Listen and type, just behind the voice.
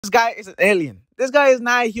This guy is an alien. This guy is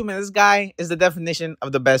not a human. This guy is the definition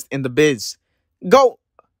of the best in the biz. GOAT.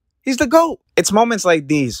 He's the GOAT. It's moments like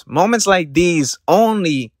these. Moments like these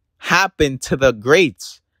only happen to the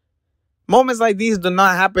greats. Moments like these do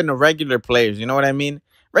not happen to regular players. You know what I mean?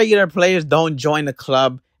 Regular players don't join the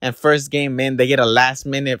club and first game in, they get a last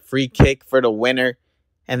minute free kick for the winner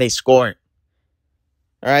and they score it.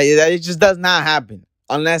 All right? It just does not happen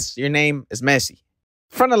unless your name is Messi. In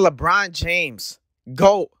front of LeBron James,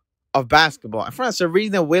 GOAT of basketball. In front of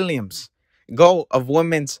Serena Williams, GOAT of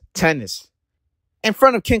women's tennis. In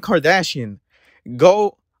front of Kim Kardashian,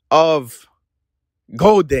 GOAT of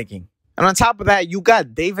gold digging. And on top of that, you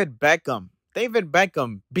got David Beckham. David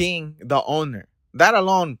Beckham being the owner. That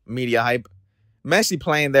alone, media hype. Messi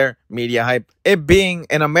playing there, media hype. It being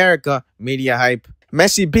in America, media hype.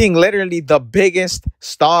 Messi being literally the biggest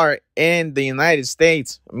star in the United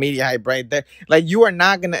States, media hype right there. Like, you are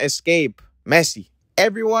not going to escape Messi.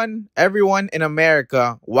 Everyone in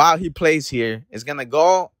America, while he plays here, is going to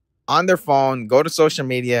go on their phone, go to social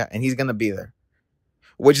media, and he's going to be there.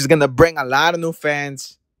 Which is going to bring a lot of new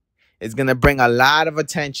fans. It's going to bring a lot of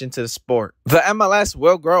attention to the sport. The MLS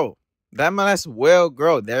will grow. The MLS will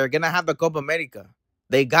grow. They're going to have the Copa America.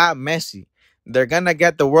 They got Messi. They're going to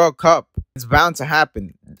get the World Cup. It's bound to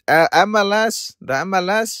happen. The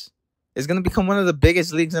MLS is going to become one of the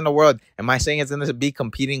biggest leagues in the world. Am I saying it's going to be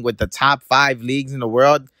competing with the top 5 leagues in the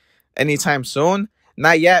world anytime soon?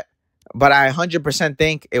 Not yet, but I 100%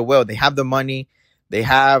 think it will. They have the money. They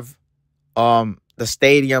have the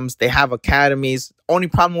stadiums. They have academies. Only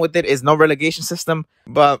problem with it is no relegation system.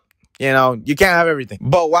 But, you know, you can't have everything.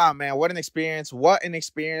 But wow, man, what an experience. What an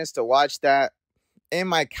experience to watch that in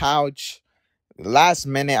my couch. Last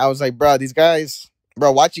minute, I was like, bro, these guys,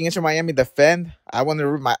 bro, watching Inter Miami defend, I wanted to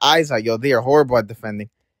root my eyes out. Yo, they are horrible at defending.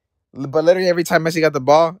 But literally every time Messi got the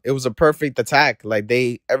ball, it was a perfect attack. Like,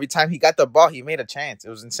 every time he got the ball, he made a chance. It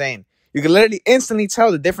was insane. You could literally instantly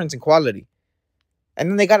tell the difference in quality. And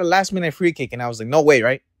then they got a last-minute free kick, and I was like, no way,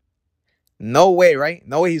 right? No way, right?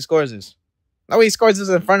 No way he scores this. No way he scores this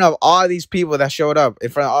in front of all these people that showed up, in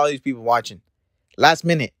front of all these people watching. Last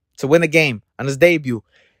minute to win the game on his debut.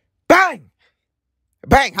 Bang!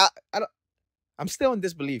 Bang! I'm still in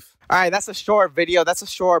disbelief. All right, that's a short video. That's a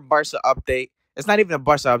short Barca update. It's not even a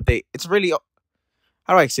Barca update. It's really, how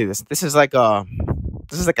do I say this? This is like a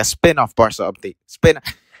spin-off Barca update.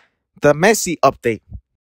 The Messi update.